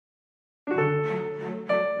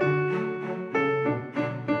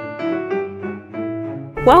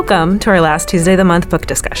Welcome to our last Tuesday of the month book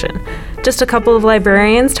discussion. Just a couple of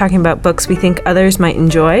librarians talking about books we think others might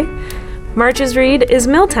enjoy. March's read is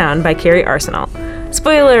Milltown by Carrie Arsenault.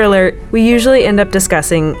 Spoiler alert, we usually end up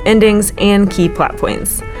discussing endings and key plot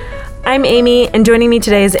points. I'm Amy, and joining me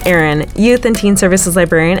today is Erin, Youth and Teen Services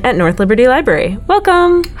Librarian at North Liberty Library.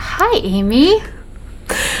 Welcome! Hi, Amy.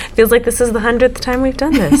 Feels like this is the 100th time we've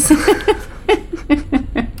done this.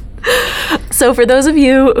 So for those of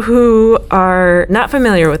you who are not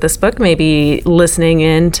familiar with this book, maybe listening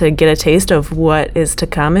in to get a taste of what is to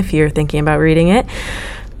come if you're thinking about reading it,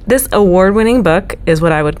 this award-winning book is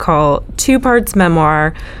what I would call 2 parts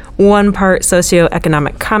memoir, 1 part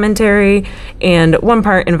socioeconomic commentary, and 1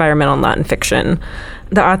 part environmental nonfiction.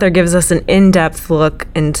 The author gives us an in-depth look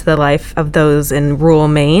into the life of those in rural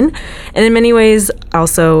Maine, and in many ways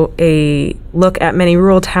also a look at many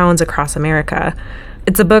rural towns across America.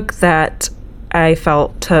 It's a book that I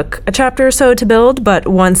felt took a chapter or so to build, but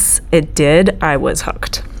once it did, I was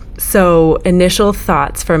hooked. So, initial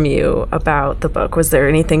thoughts from you about the book. Was there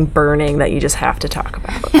anything burning that you just have to talk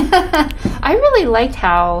about? I really liked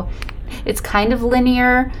how it's kind of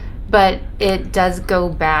linear, but it does go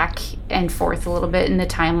back and forth a little bit in the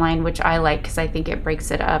timeline, which I like because I think it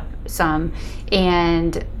breaks it up some.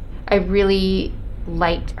 And I really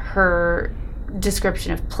liked her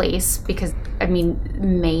description of place because, I mean,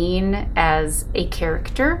 Maine as a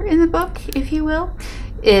character in the book, if you will,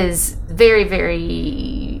 is very,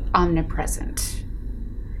 very omnipresent.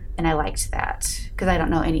 And I liked that because I don't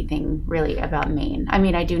know anything really about Maine. I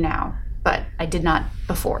mean, I do now, but I did not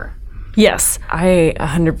before. Yes, I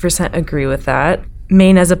 100% agree with that.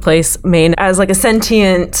 Maine as a place, Maine as like a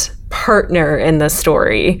sentient partner in the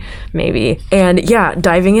story, maybe. And yeah,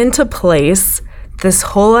 diving into place, this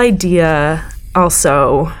whole idea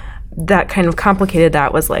also that kind of complicated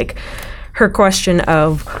that was like her question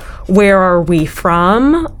of where are we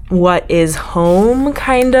from? What is home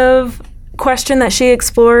kind of question that she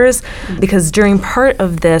explores. Because during part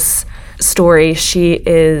of this story, she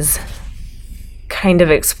is kind of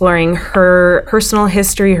exploring her personal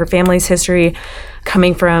history, her family's history,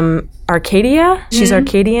 coming from Arcadia. She's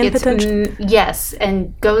Arcadian potentially? Yes,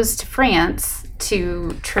 and goes to France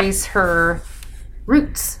to trace her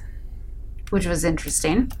roots, which was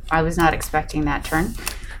interesting. I was not expecting that turn.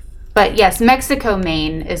 But yes, Mexico,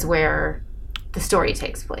 Maine is where the story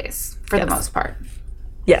takes place for the most part.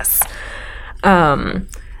 Yes. And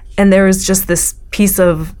there was just this piece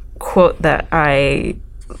of quote that I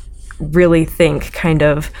really think kind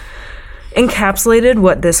of encapsulated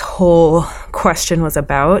what this whole question was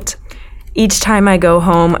about. Each time I go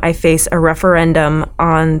home, I face a referendum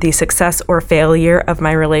on the success or failure of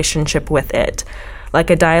my relationship with it, like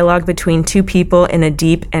a dialogue between 2 people in a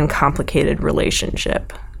deep and complicated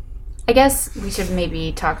relationship. I guess we should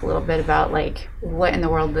maybe talk a little bit about like what in the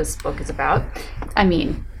world this book is about. I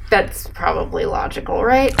mean, that's probably logical,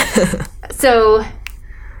 right? So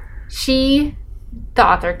the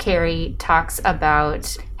author, Carrie, talks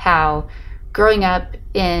about how growing up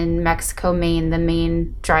in Mexico, Maine, the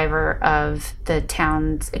main driver of the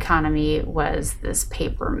town's economy was this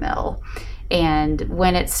paper mill. And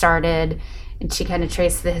when it started, and she kind of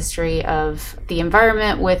traced the history of the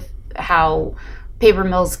environment with how paper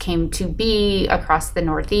mills came to be across the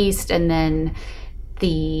Northeast, and then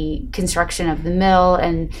the construction of the mill.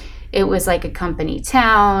 And it was like a company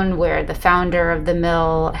town where the founder of the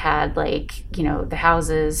mill had like, you know, the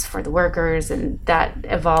houses for the workers, and that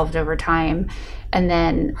evolved over time. And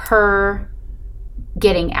then her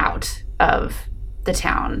getting out of the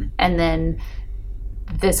town, and then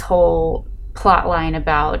this whole plot line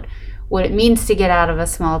about what it means to get out of a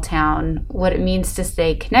small town, what it means to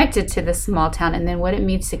stay connected to the small town, and then what it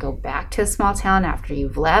means to go back to a small town after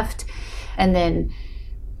you've left. And then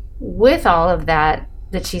with all of that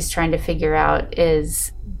she's trying to figure out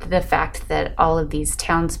is the fact that all of these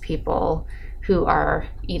townspeople who are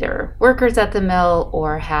either workers at the mill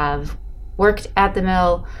or have worked at the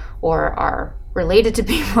mill or are related to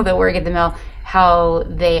people that work at the mill, how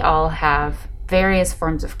they all have various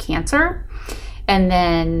forms of cancer. And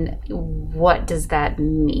then what does that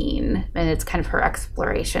mean? And it's kind of her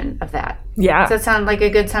exploration of that. Yeah. Does that sound like a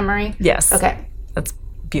good summary? Yes. Okay. That's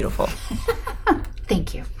beautiful.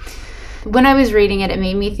 Thank you. When I was reading it, it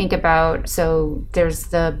made me think about, so there's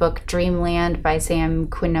the book Dreamland by Sam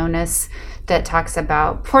Quinones that talks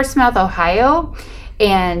about Portsmouth, Ohio,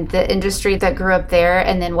 and the industry that grew up there,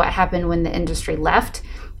 and then what happened when the industry left.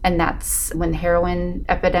 And that's when the heroin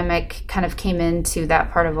epidemic kind of came into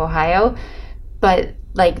that part of Ohio. But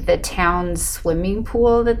like the town's swimming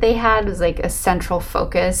pool that they had was like a central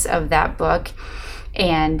focus of that book.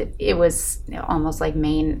 And it was almost like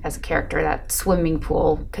Maine as a character, that swimming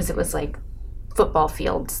pool, because it was like football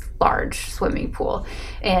fields, large swimming pool.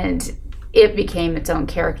 And it became its own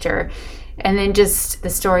character. And then just the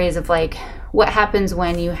stories of like what happens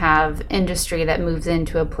when you have industry that moves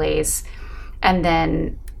into a place, and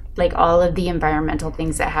then like all of the environmental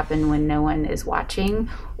things that happen when no one is watching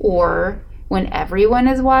or when everyone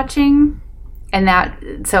is watching. And that,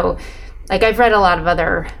 so like I've read a lot of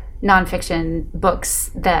other nonfiction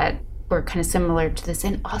books that were kind of similar to this.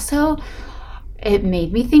 And also it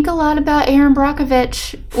made me think a lot about Erin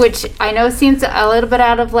Brockovich, which I know seems a little bit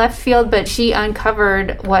out of left field, but she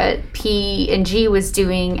uncovered what P&G was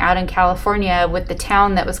doing out in California with the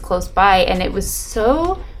town that was close by. And it was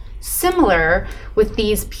so similar with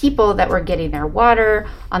these people that were getting their water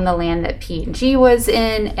on the land that P&G was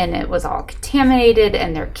in, and it was all contaminated,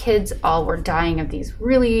 and their kids all were dying of these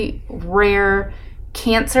really rare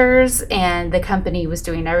cancers, and the company was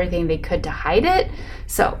doing everything they could to hide it.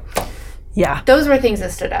 So yeah, those were things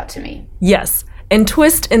that stood out to me. Yes. And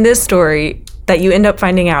twist in this story that you end up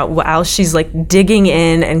finding out while she's like digging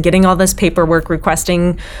in and getting all this paperwork,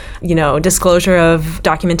 requesting, disclosure of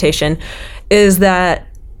documentation, is that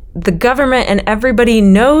the government and everybody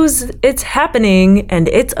knows it's happening and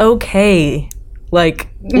it's okay. Like,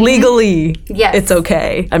 legally, yes, it's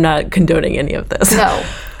okay. I'm not condoning any of this. No.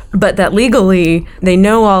 But that legally, they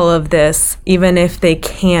know all of this, even if they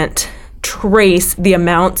can't trace the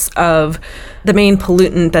amounts of the main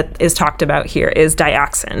pollutant that is talked about here is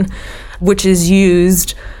dioxin, which is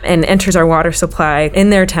used and enters our water supply in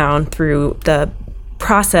their town through the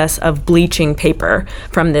process of bleaching paper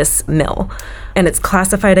from this mill. And it's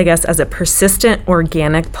classified, I guess, as a persistent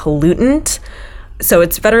organic pollutant. So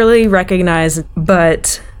it's federally recognized,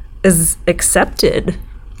 but is accepted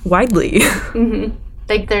widely. Mm-hmm.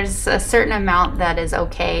 Like there's a certain amount that is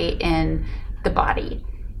okay in the body.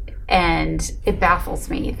 And it baffles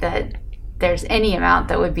me that there's any amount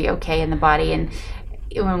that would be okay in the body. And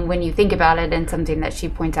when you think about it, and something that she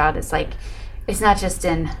points out is like, it's not just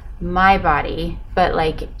in my body, but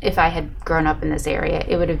like if I had grown up in this area,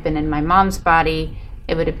 it would have been in my mom's body,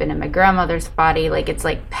 it would have been in my grandmother's body. Like it's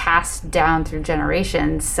like passed down through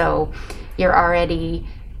generations. So you're already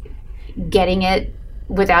getting it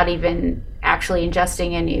without even actually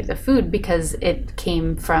ingesting any of the food because it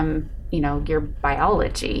came from your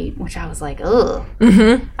biology, which I was like, ugh,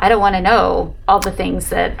 mm-hmm. I don't want to know all the things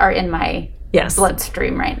that are in my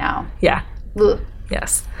bloodstream right now. Yeah. Ugh.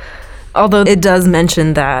 Yes. Although it does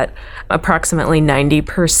mention that approximately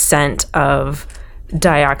 90% of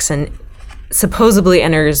dioxin supposedly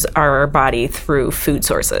enters our body through food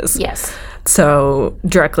sources. Yes. So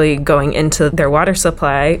directly going into their water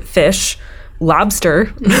supply, fish,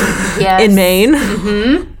 lobster yes. in Maine.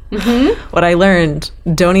 Mm-hmm. Mm-hmm. What I learned,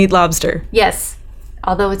 don't eat lobster. Yes,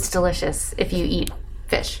 although it's delicious if you eat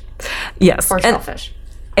fish. Yes. Or shellfish.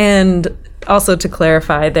 And also to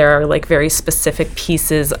clarify, there are like very specific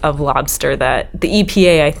pieces of lobster that the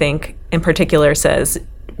EPA, I think, in particular says,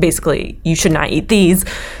 basically, you should not eat these.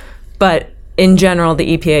 But in general,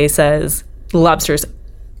 the EPA says lobster's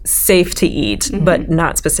safe to eat, mm-hmm. but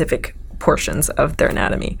not specific portions of their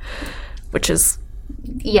anatomy, which is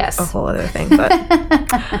yes, a whole other thing. But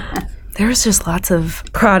there's just lots of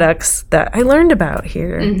products that I learned about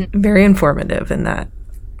here. Mm-hmm. Very informative, and that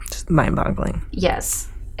just mind-boggling. Yes.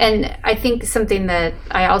 And I think something that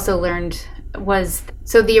I also learned was,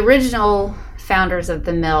 so the original founders of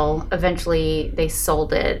the mill, eventually they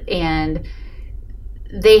sold it, and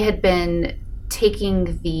they had been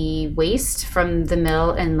taking the waste from the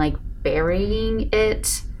mill and like burying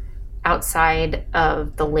it outside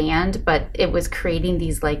of the land, but it was creating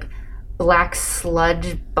these like black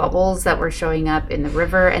sludge bubbles that were showing up in the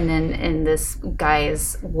river and then in this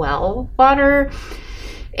guy's well water.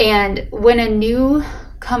 And when a new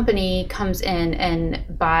company comes in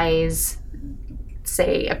and buys,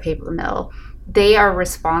 say, a paper mill, they are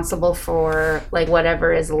responsible for like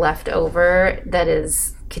whatever is left over that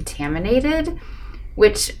is contaminated,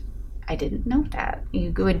 which I didn't know that.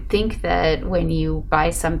 You would think that when you buy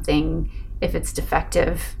something, if it's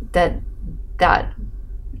defective, that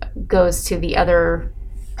goes to the other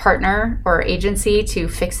partner or agency to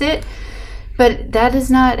fix it. But that is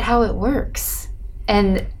not how it works.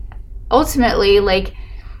 And ultimately, like,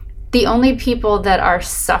 the only people that are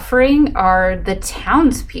suffering are the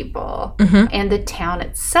townspeople mm-hmm. and the town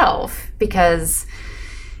itself, because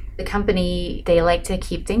the company, they like to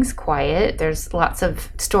keep things quiet. There's lots of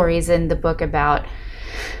stories in the book about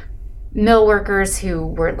mill workers who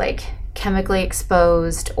were like chemically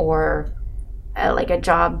exposed or like a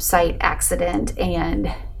job site accident,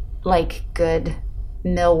 and like good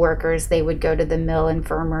mill workers, they would go to the mill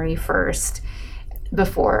infirmary first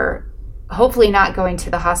before hopefully not going to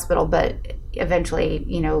the hospital, but eventually,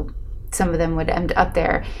 some of them would end up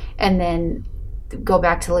there and then go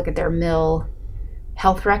back to look at their mill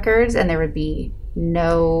health records, and there would be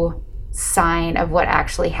no sign of what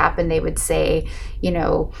actually happened. They would say,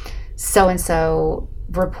 so-and-so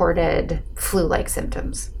reported flu-like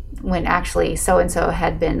symptoms, when actually so-and-so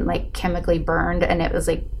had been like chemically burned, and it was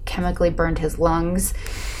like chemically burned his lungs,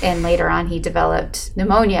 and later on he developed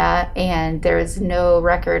pneumonia, and there is no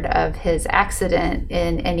record of his accident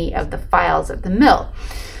in any of the files of the mill.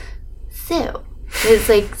 So there's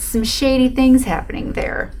like some shady things happening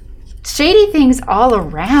there. Shady things all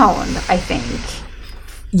around, I think.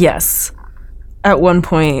 Yes. At one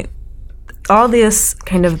point, all this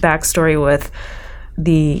kind of backstory with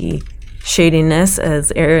the shadiness,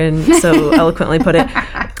 as Erin so eloquently put it,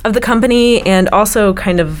 of the company, and also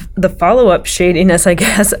kind of the follow-up shadiness, I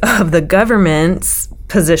guess, of the government's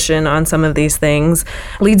position on some of these things,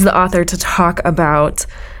 leads the author to talk about,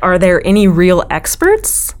 are there any real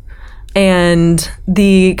experts? And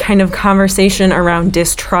the kind of conversation around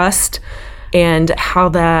distrust and how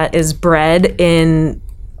that is bred in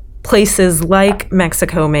places like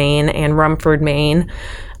Mexico, Maine, and Rumford, Maine,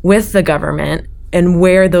 with the government, and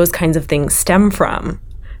where those kinds of things stem from.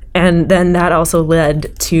 And then that also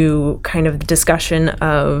led to kind of the discussion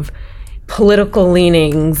of political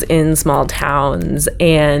leanings in small towns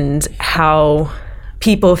and how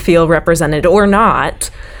people feel represented or not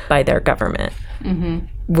by their government,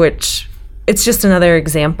 which it's just another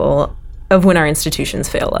example of when our institutions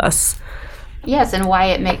fail us. Yes, and why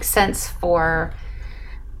it makes sense for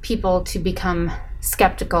people to become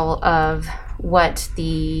skeptical of what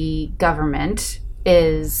the government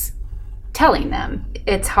is telling them.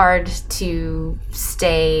 It's hard to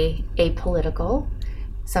stay apolitical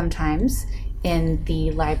sometimes in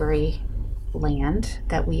the library land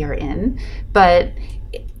that we are in, but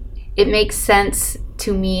it makes sense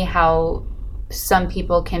to me how some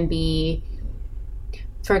people can be,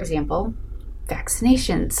 for example,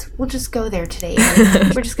 vaccinations. We'll just go there today.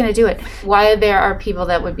 We're just going to do it. Why there are people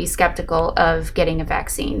that would be skeptical of getting a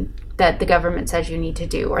vaccine that the government says you need to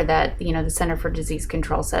do, or that, the Center for Disease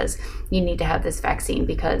Control says you need to have this vaccine,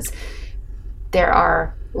 because there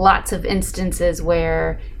are lots of instances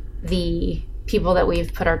where the people that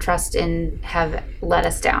we've put our trust in have let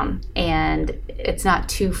us down, and it's not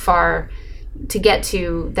too far to get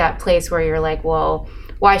to that place where you're like, well,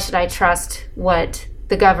 why should I trust what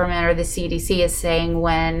the government or the CDC is saying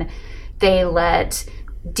when they let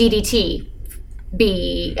DDT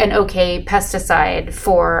be an okay pesticide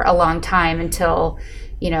for a long time until,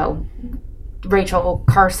 Rachel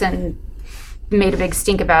Carson made a big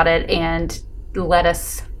stink about it and let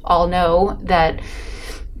us all know that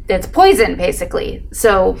it's poison, basically.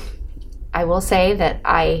 So I will say that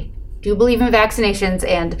I do believe in vaccinations,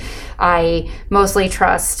 and I mostly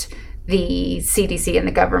trust the CDC and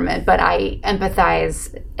the government, but I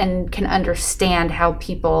empathize and can understand how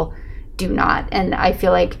people do not. And I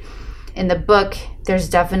feel like in the book, there's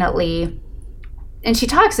definitely, and she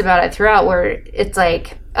talks about it throughout, where it's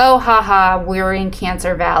like, oh, haha, we're in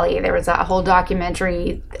Cancer Valley. There was that whole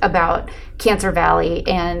documentary about Cancer Valley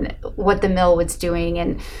and what the mill was doing.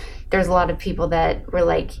 And there's a lot of people that were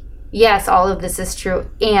like, yes, all of this is true,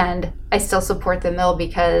 and I still support the mill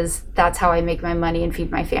because that's how I make my money and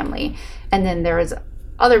feed my family. And then there was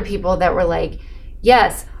other people that were like,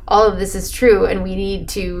 yes, all of this is true, and we need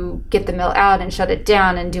to get the mill out and shut it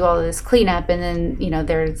down and do all of this cleanup. And then,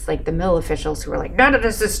 there's like the mill officials who are like, none of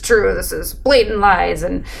this is true. This is blatant lies.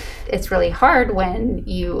 And it's really hard when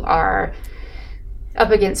you are up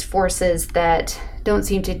against forces that don't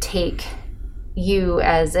seem to take you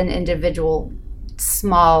as an individual,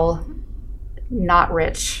 small, not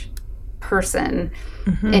rich person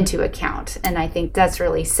into account. And I think that's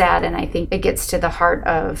really sad. And I think it gets to the heart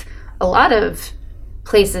of a lot of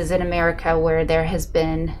places in America where there has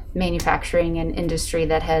been manufacturing and industry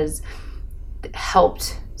that has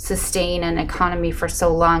helped sustain an economy for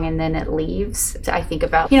so long, and then it leaves. I think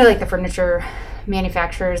about, like the furniture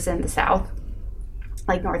manufacturers in the South,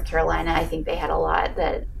 like North Carolina. I think they had a lot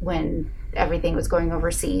that when everything was going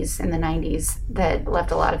overseas in the 90s, that left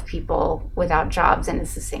a lot of people without jobs. And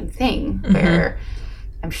it's the same thing where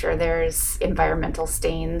I'm sure there's environmental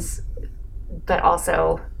stains, but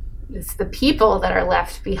also it's the people that are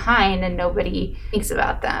left behind and nobody thinks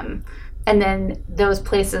about them. And then those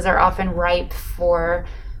places are often ripe for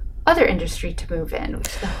other industry to move in, which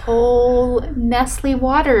is the whole Nestle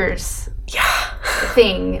Waters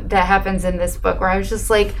thing that happens in this book, where I was just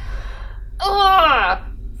like, ugh.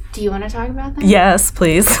 Do you want to talk about that? Yes,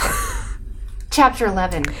 please. Chapter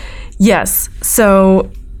 11. Yes. So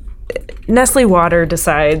Nestle Water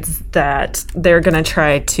decides that they're going to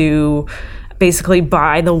try to basically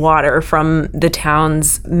buy the water from the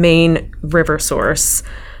town's main river source.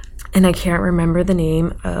 And I can't remember the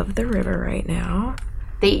name of the river right now.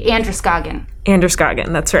 The Androscoggin.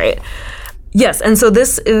 Androscoggin, that's right. Yes, and so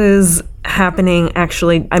this is happening,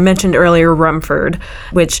 actually, I mentioned earlier Rumford,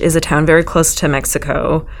 which is a town very close to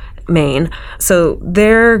Mexico, Maine. So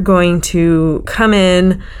they're going to come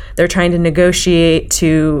in, they're trying to negotiate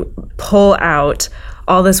to pull out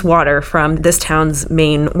all this water from this town's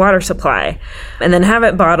main water supply and then have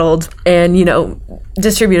it bottled and,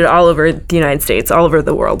 distributed all over the United States, all over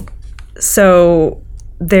the world. So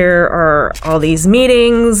there are all these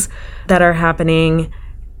meetings that are happening,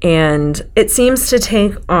 and it seems to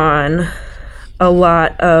take on a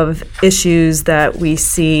lot of issues that we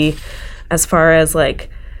see as far as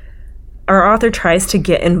our author tries to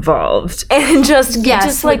get involved and just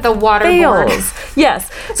the water board.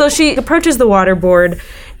 Yes. So she approaches the water board,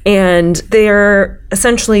 and they're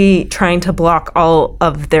essentially trying to block all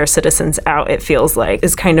of their citizens out, it feels like,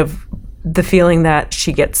 is kind of the feeling that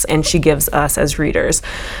she gets and she gives us as readers.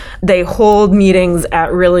 They hold meetings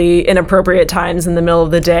at really inappropriate times in the middle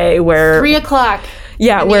of the day where 3 o'clock in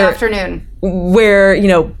the afternoon. Where,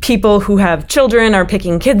 people who have children are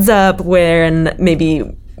picking kids up, when maybe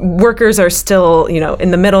workers are still,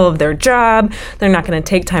 in the middle of their job. They're not going to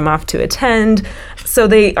take time off to attend. So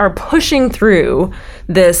they are pushing through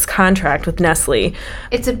this contract with Nestle.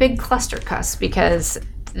 It's a big cluster cuss because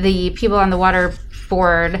the people on the water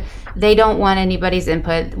board, they don't want anybody's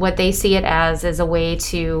input. What they see it as is a way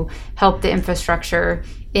to help the infrastructure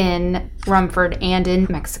in Rumford and in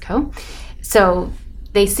Mexico. So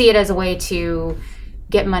they see it as a way to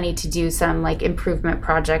get money to do some improvement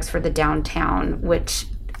projects for the downtown, which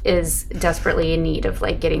is desperately in need of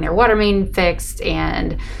getting their water main fixed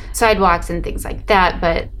and sidewalks and things like that.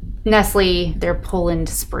 But Nestle, their Poland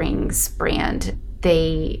Springs brand,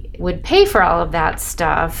 they would pay for all of that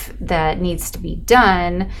stuff that needs to be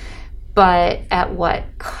done, but at what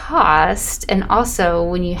cost? And also,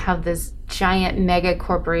 when you have this giant mega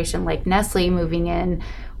corporation like Nestle moving in,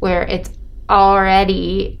 where it's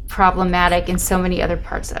already problematic in so many other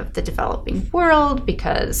parts of the developing world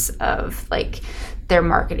because of their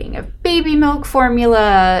marketing of baby milk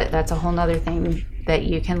formula. That's a whole nother thing that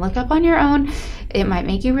you can look up on your own. It might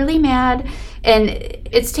make you really mad. And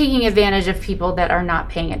it's taking advantage of people that are not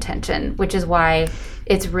paying attention, which is why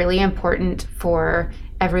it's really important for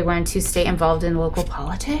everyone to stay involved in local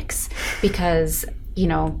politics, because,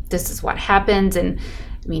 this is what happens. And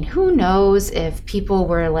who knows if people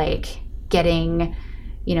were getting,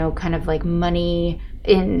 money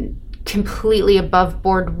in completely above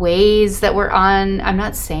board ways that were on. I'm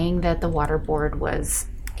not saying that the water board was,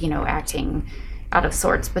 acting out of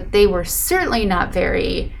sorts, but they were certainly not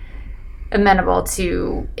very amenable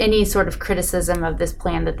to any sort of criticism of this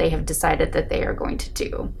plan that they have decided that they are going to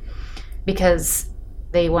do, because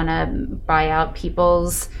they want to buy out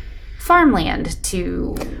people's farmland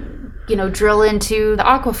to, drill into the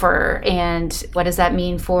aquifer. And what does that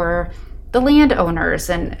mean for the landowners?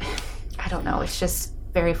 And I don't know, it's just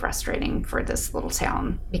very frustrating for this little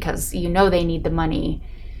town because they need the money,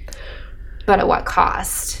 but at what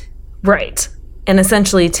cost? Right. And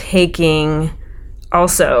essentially taking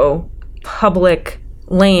also public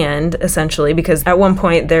land, essentially, because at one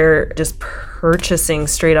point they're just purchasing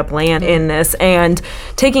straight up land in this and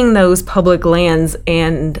taking those public lands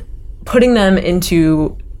and putting them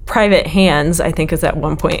into private hands, I think is at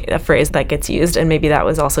one point a phrase that gets used, and maybe that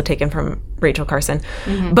was also taken from Rachel Carson.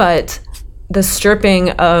 Mm-hmm. But the stripping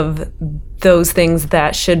of those things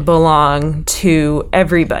that should belong to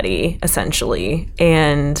everybody, essentially,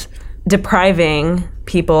 and depriving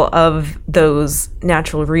people of those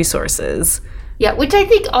natural resources. Yeah, which I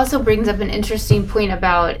think also brings up an interesting point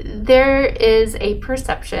about there is a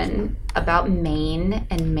perception about Maine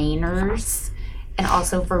and Mainers and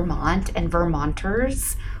also Vermont and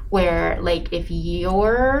Vermonters where, if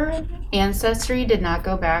your ancestry did not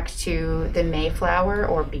go back to the Mayflower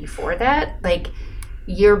or before that,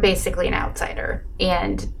 you're basically an outsider.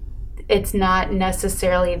 And it's not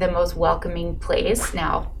necessarily the most welcoming place.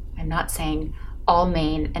 Now, I'm not saying all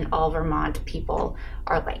Maine and all Vermont people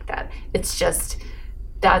are like that. It's just,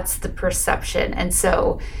 that's the perception. And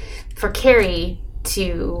so for Carrie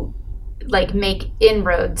to make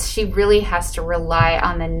inroads, she really has to rely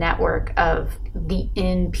on the network of the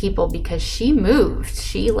in people, because she moved.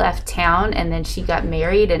 She left town and then she got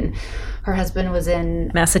married and her husband was in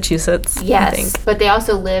Massachusetts. Yes, but they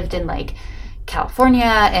also lived in California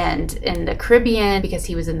and in the Caribbean because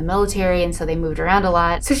he was in the military, and so they moved around a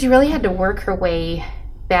lot. So she really had to work her way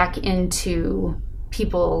back into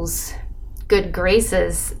people's good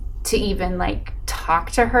graces to even like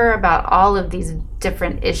talk to her about all of these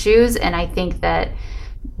different issues. And I think that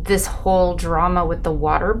this whole drama with the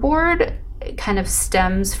water board kind of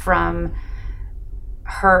stems from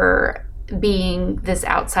her being this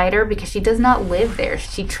outsider because she does not live there.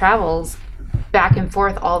 She travels back and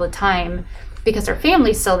forth all the time because her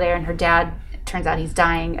family's still there, and her dad, it turns out he's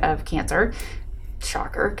dying of cancer.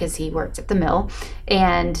 Shocker, because he worked at the mill.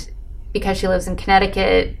 And because she lives in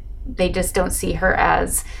Connecticut, they just don't see her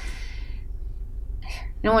as, I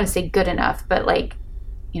don't want to say good enough, but like,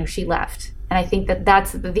 you know, she left. And I think that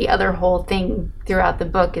that's the other whole thing throughout the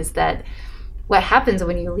book is that what happens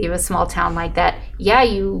when you leave a small town like that, yeah,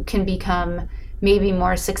 you can become maybe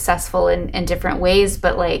more successful in different ways,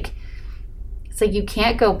 but like, it's like you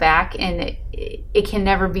can't go back, and it can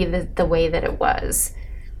never be the way that it was.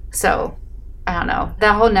 So, I don't know.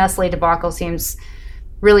 That whole Nestle debacle seems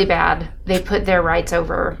really bad. They put their rights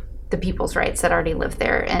over the people's rights that already live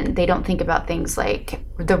there, and they don't think about things like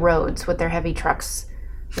the roads with their heavy trucks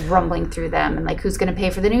rumbling through them, and like who's going to pay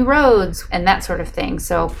for the new roads and that sort of thing.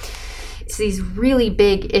 So it's these really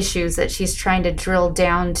big issues that she's trying to drill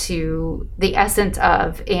down to the essence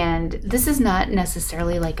of, and this is not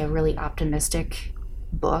necessarily like a really optimistic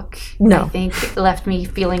book. No. I think it left me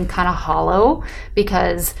feeling kind of hollow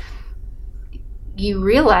because you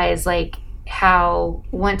realize like how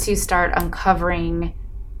once you start uncovering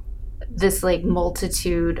this like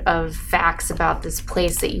multitude of facts about this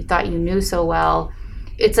place that you thought you knew so well,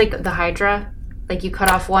 it's like the Hydra. Like you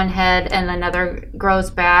cut off one head and another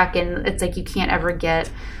grows back, and it's like you can't ever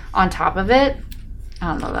get on top of it. I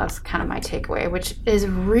don't know, that's kind of my takeaway, which is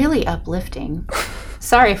really uplifting.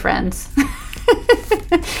 Sorry, friends.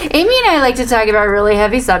 Amy and I like to talk about really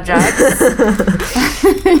heavy subjects.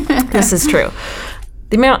 This is true.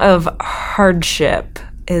 The amount of hardship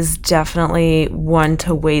is definitely one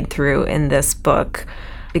to wade through in this book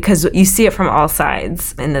because you see it from all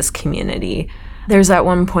sides in this community. There's at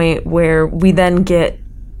one point where we then get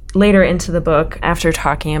later into the book after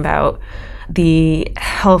talking about the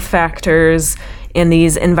health factors and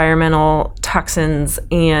these environmental toxins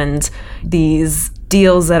and these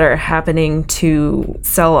deals that are happening to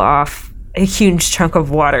sell off a huge chunk of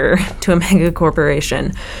water to a mega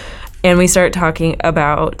corporation. And we start talking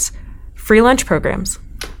about free lunch programs.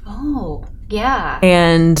 Oh, yeah.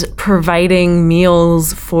 And providing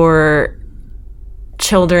meals for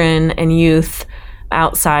children and youth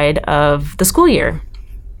outside of the school year.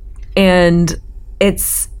 And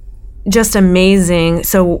it's just amazing.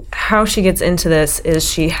 So how she gets into this is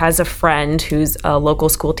she has a friend who's a local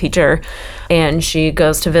school teacher, and she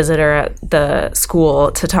goes to visit her at the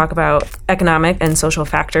school to talk about economic and social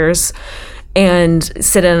factors and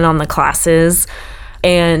sit in on the classes.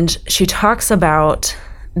 And she talks about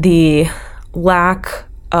the lack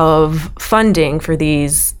of funding for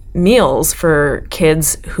these meals for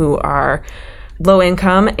kids who are low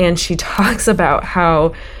income. And she talks about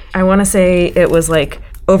how, I want to say it was like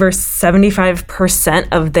over 75%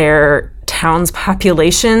 of their town's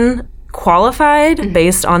population qualified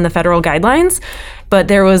based on the federal guidelines, but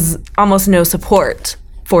there was almost no support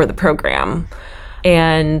for the program.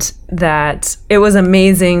 And that it was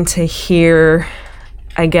amazing to hear,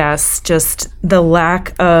 I guess, just the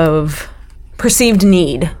lack of perceived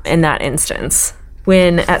need in that instance.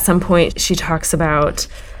 When at some point she talks about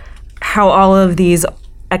how all of these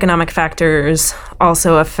economic factors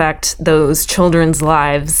also affect those children's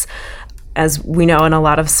lives. As we know in a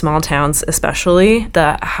lot of small towns, especially,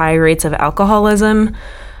 the high rates of alcoholism,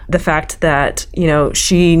 the fact that, you know,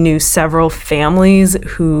 she knew several families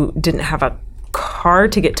who didn't have a car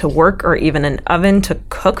to get to work or even an oven to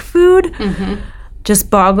cook food, just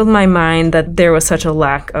boggled my mind that there was such a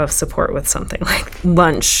lack of support with something like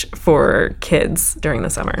lunch for kids during the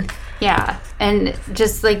summer. Yeah, and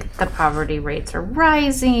just like the poverty rates are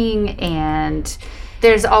rising, and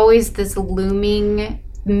there's always this looming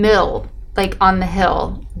mill like on the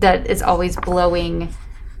hill that is always blowing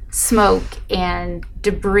smoke and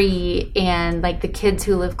debris, and like the kids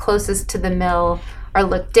who live closest to the mill are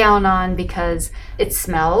looked down on because it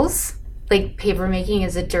smells. Like paper making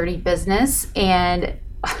is a dirty business, and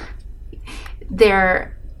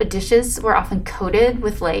their dishes were often coated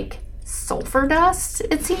with like sulfur dust,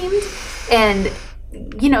 it seemed. And,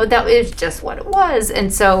 you know, that is just what it was.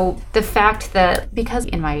 And so the fact that, because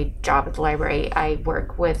in my job at the library, I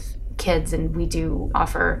work with kids and we do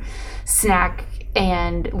offer snack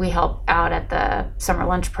and we help out at the summer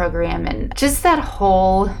lunch program, and just that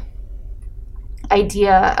whole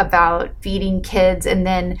idea about feeding kids, and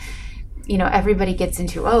then everybody gets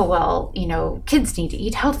into, oh, well, kids need to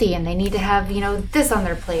eat healthy and they need to have, this on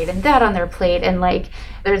their plate and that on their plate. And like,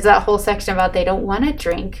 there's that whole section about they don't want to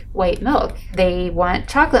drink white milk. They want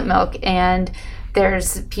chocolate milk. And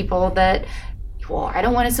there's people that, well, I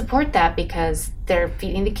don't want to support that because they're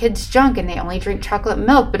feeding the kids junk and they only drink chocolate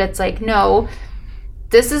milk. But it's like, no,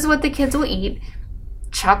 this is what the kids will eat.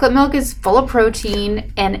 Chocolate milk is full of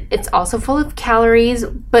protein and it's also full of calories,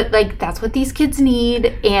 but like, that's what these kids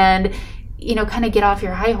need. And kind of get off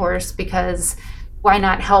your high horse, because why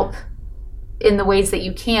not help in the ways that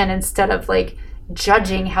you can instead of like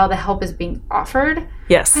judging how the help is being offered?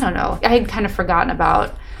 Yes. I don't know. I had kind of forgotten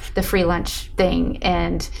about the free lunch thing,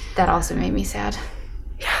 and that also made me sad.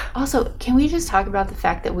 Yeah. Also, can we just talk about the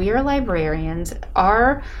fact that we are librarians?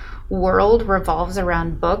 Our world revolves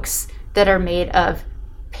around books that are made of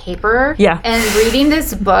paper. Yeah. And reading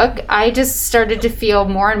this book, I just started to feel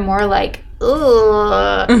more and more like,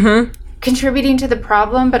 ugh. Mm-hmm. Contributing to the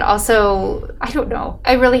problem, but also, I don't know.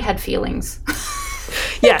 I really had feelings.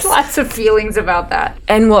 Yes. Lots of feelings about that.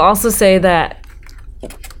 And we'll also say that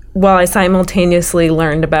while I simultaneously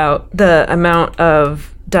learned about the amount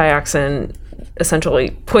of dioxin,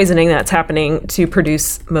 essentially poisoning that's happening to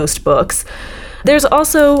produce most books, there's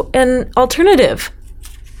also an alternative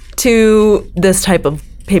to this type of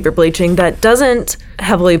paper bleaching that doesn't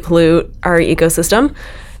heavily pollute our ecosystem.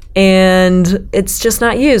 And it's just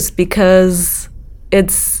not used because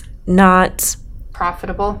it's not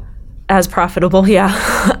profitable. As profitable,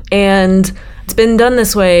 yeah. And it's been done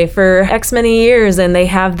this way for X many years, and they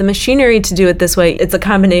have the machinery to do it this way. It's a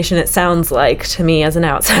combination, it sounds like, to me as an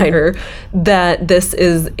outsider, that this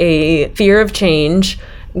is a fear of change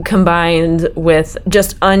combined with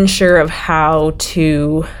just unsure of how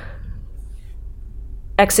to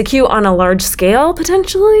execute on a large scale,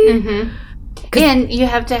 potentially. Mm-hmm. And you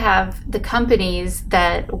have to have the companies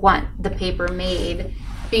that want the paper made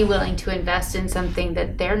be willing to invest in something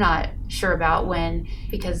that they're not sure about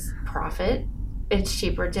because profit, it's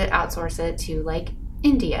cheaper to outsource it to like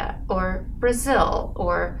India or Brazil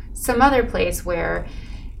or some other place where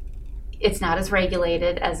it's not as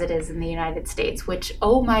regulated as it is in the United States, which,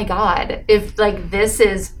 oh my God, if like this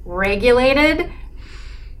is regulated,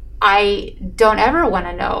 I don't ever want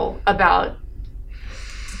to know about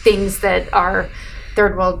things that are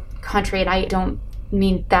third world country, and I don't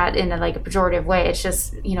mean that in a pejorative way. It's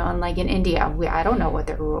just, and like in India, I don't know what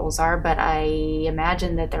their rules are, but I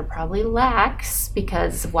imagine that they're probably lax,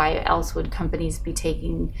 because why else would companies be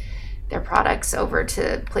taking their products over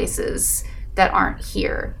to places that aren't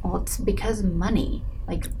here? Well, it's because money,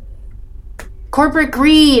 like corporate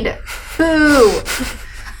greed. Boo.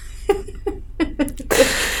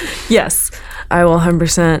 Yes, I will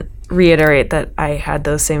 100% reiterate that I had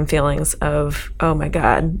those same feelings of, oh my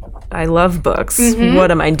God, I love books. Mm-hmm.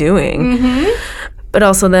 What am I doing? Mm-hmm. But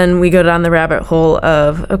also then we go down the rabbit hole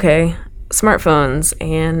of, okay, smartphones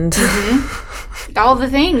and all the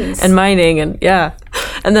things. And mining and yeah.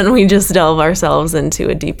 And then we just delve ourselves into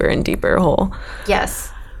a deeper and deeper hole. Yes.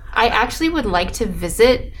 I actually would like to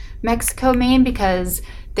visit Mexico, Maine, because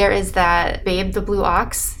there is that Babe the Blue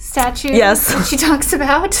Ox statue. Yes. She talks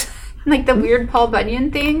about. Like the weird Paul Bunyan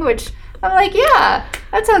thing, which I'm like, yeah,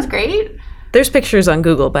 that sounds great. There's pictures on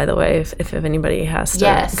Google, by the way, if anybody has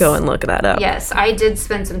to go and look that up. Yes, I did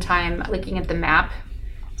spend some time looking at the map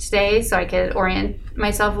today so I could orient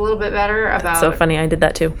myself a little bit better about... So funny, I did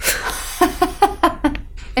that too.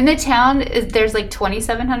 In the town, there's like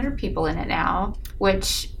 2,700 people in it now,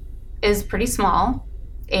 which is pretty small.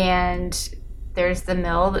 And there's the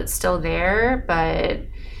mill that's still there, but...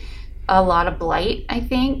 a lot of blight, I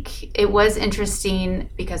think. It was interesting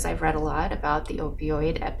because I've read a lot about the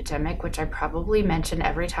opioid epidemic, which I probably mention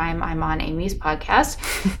every time I'm on Amy's podcast.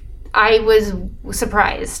 I was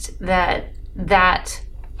surprised that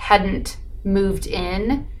hadn't moved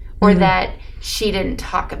in, or that she didn't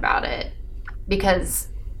talk about it, because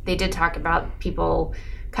they did talk about people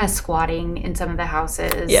kind of squatting in some of the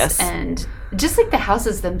houses. Yes. And just like the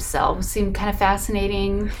houses themselves seemed kind of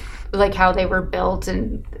fascinating. Like how they were built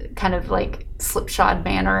in kind of like slipshod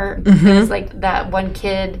manner. Mm-hmm. It was like that one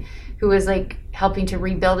kid who was like helping to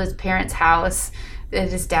rebuild his parents' house.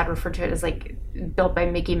 His dad referred to it as like built by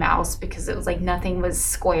Mickey Mouse, because it was like nothing was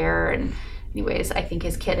square. And anyways, I think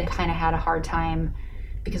his kid had kind of had a hard time,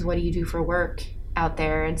 because what do you do for work out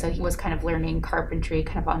there? And so he was kind of learning carpentry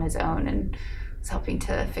kind of on his own and was helping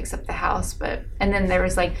to fix up the house. And then there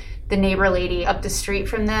was like the neighbor lady up the street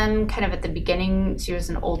from them, kind of at the beginning. She was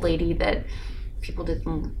an old lady that people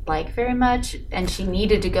didn't like very much, and she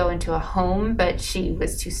needed to go into a home, but she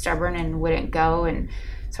was too stubborn and wouldn't go. And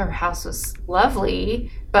So her house was lovely,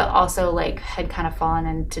 but also like had kind of fallen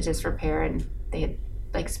into disrepair, and they had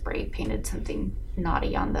like spray painted something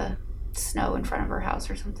naughty on the snow in front of her house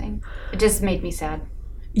or something. It just made me sad.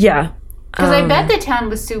 Yeah. Because I bet the town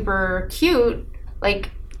was super cute,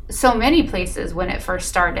 like so many places when it first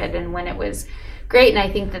started and when it was great. And I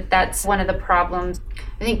think that that's one of the problems.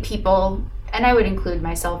 I think people, and I would include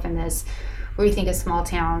myself in this, where we think of small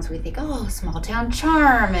towns, we think, oh, small town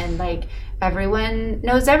charm, and like everyone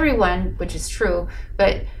knows everyone, which is true,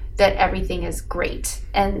 but that everything is great.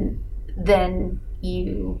 And then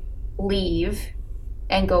you leave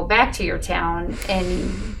and go back to your town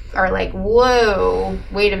and are like, whoa,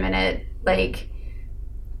 wait a minute, like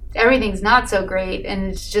everything's not so great,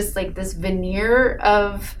 and it's just like this veneer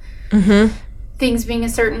of things being a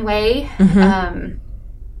certain way.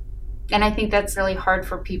 And I think that's really hard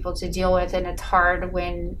for people to deal with, and it's hard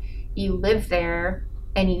when you live there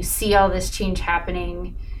and you see all this change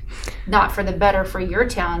happening, not for the better for your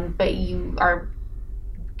town, but you are,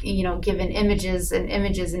 you know, given images and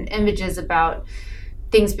images and images about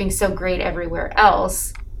things being so great everywhere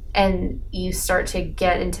else, and you start to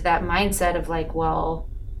get into that mindset of like, well,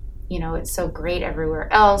 you know, it's so great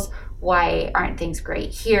everywhere else, why aren't things great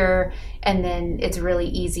here? And then it's really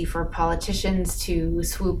easy for politicians to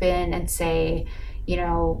swoop in and say, you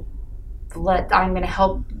know, I'm going to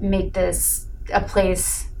help make this a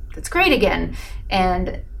place that's great again.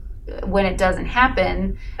 And when it doesn't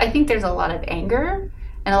happen, I think there's a lot of anger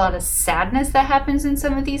and a lot of sadness that happens in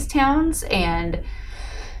some of these towns. And,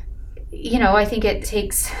 you know, I think it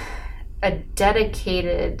takes a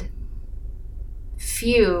dedicated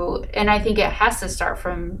few, and I think it has to start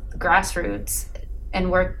from grassroots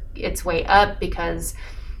and work its way up, because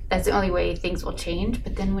that's the only way things will change.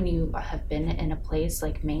 But then when you have been in a place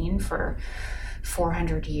like Maine for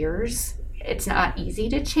 400 years, it's not easy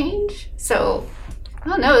to change. So I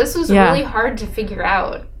don't know, this was really hard to figure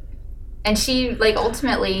out. And she like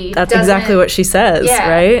ultimately that's exactly what she says,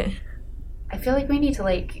 right? I feel like we need to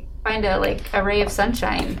like find a ray of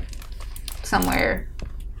sunshine somewhere.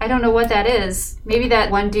 I don't know what that is. Maybe that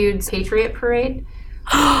one dude's Patriot Parade.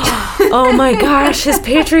 Oh my gosh, his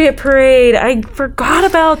Patriot Parade. I forgot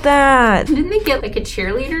about that. Didn't they get like a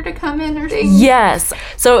cheerleader to come in or something? Yes.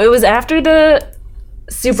 So it was after the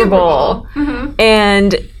Super Bowl.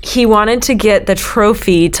 And he wanted to get the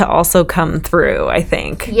trophy to also come through, I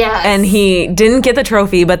think. Yes. And he didn't get the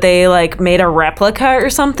trophy, but they like made a replica or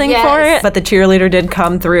something for it. But the cheerleader did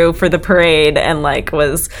come through for the parade and like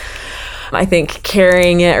was, I think,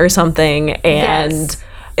 carrying it or something. And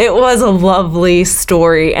it was a lovely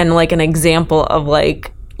story and like an example of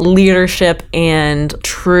like leadership and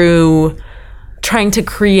true trying to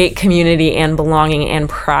create community and belonging and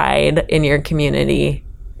pride in your community,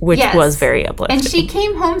 which was very uplifting. And she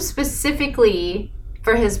came home specifically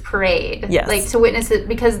for his parade, like to witness it,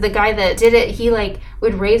 because the guy that did it, he like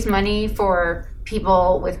would raise money for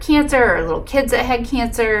people with cancer or little kids that had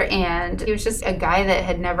cancer, and he was just a guy that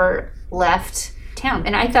had never left town.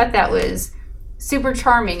 And I thought that was super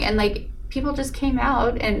charming, and like people just came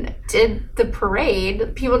out and did the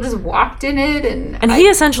parade. People just walked in it, and he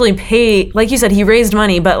essentially paid, like you said, he raised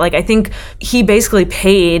money, but like I think he basically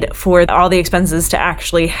paid for all the expenses to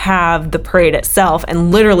actually have the parade itself,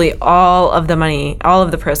 and literally all of the money, all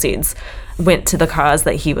of the proceeds went to the cause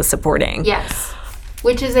that he was supporting. Yes,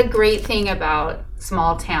 which is a great thing about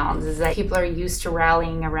small towns, is that people are used to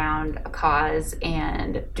rallying around a cause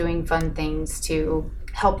and doing fun things to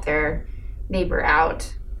help their neighbor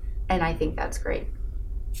out. And I think that's great.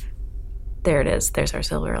 There it is. There's our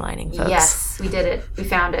silver lining, folks. Yes, we did it. We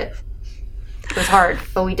found it. It was hard,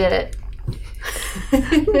 but we did it.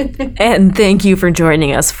 And thank you for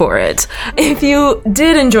joining us for it. If you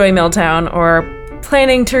did enjoy Milltown or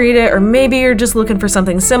planning to read it, or maybe you're just looking for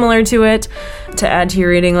something similar to it to add to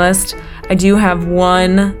your reading list, I do have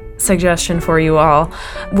one suggestion for you all,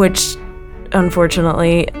 which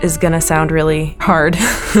unfortunately is going to sound really hard.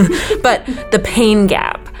 But The Pain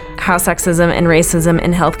Gap: How Sexism and Racism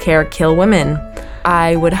in Healthcare Kill Women.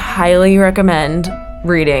 I would highly recommend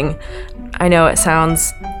reading. I know it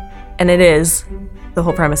sounds, and it is, the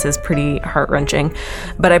whole premise is pretty heart-wrenching,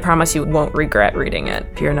 but I promise you won't regret reading it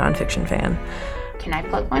if you're a nonfiction fan. Can I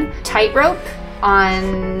plug one? Tightrope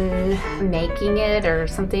on Making It or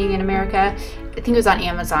something in America. I think it was on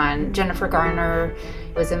Amazon. Jennifer Garner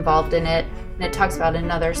was involved in it, and it talks about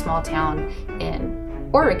another small town in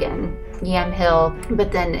Oregon, Yamhill,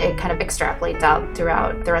 but then it kind of extrapolates out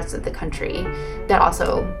throughout the rest of the country. That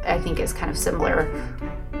also, I think, is kind of similar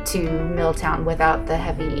to Milltown without the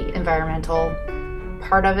heavy environmental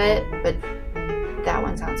part of it, but that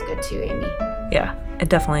one sounds good too, Amy. Yeah, it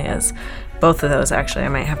definitely is. Both of those, actually. I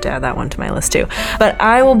might have to add that one to my list, too. But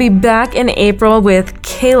I will be back in April with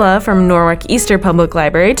Kayla from Norwalk Easter Public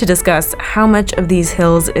Library to discuss How Much of These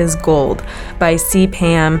Hills is Gold by C.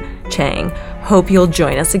 Pam Chang. Hope you'll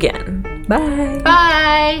join us again. Bye.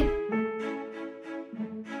 Bye.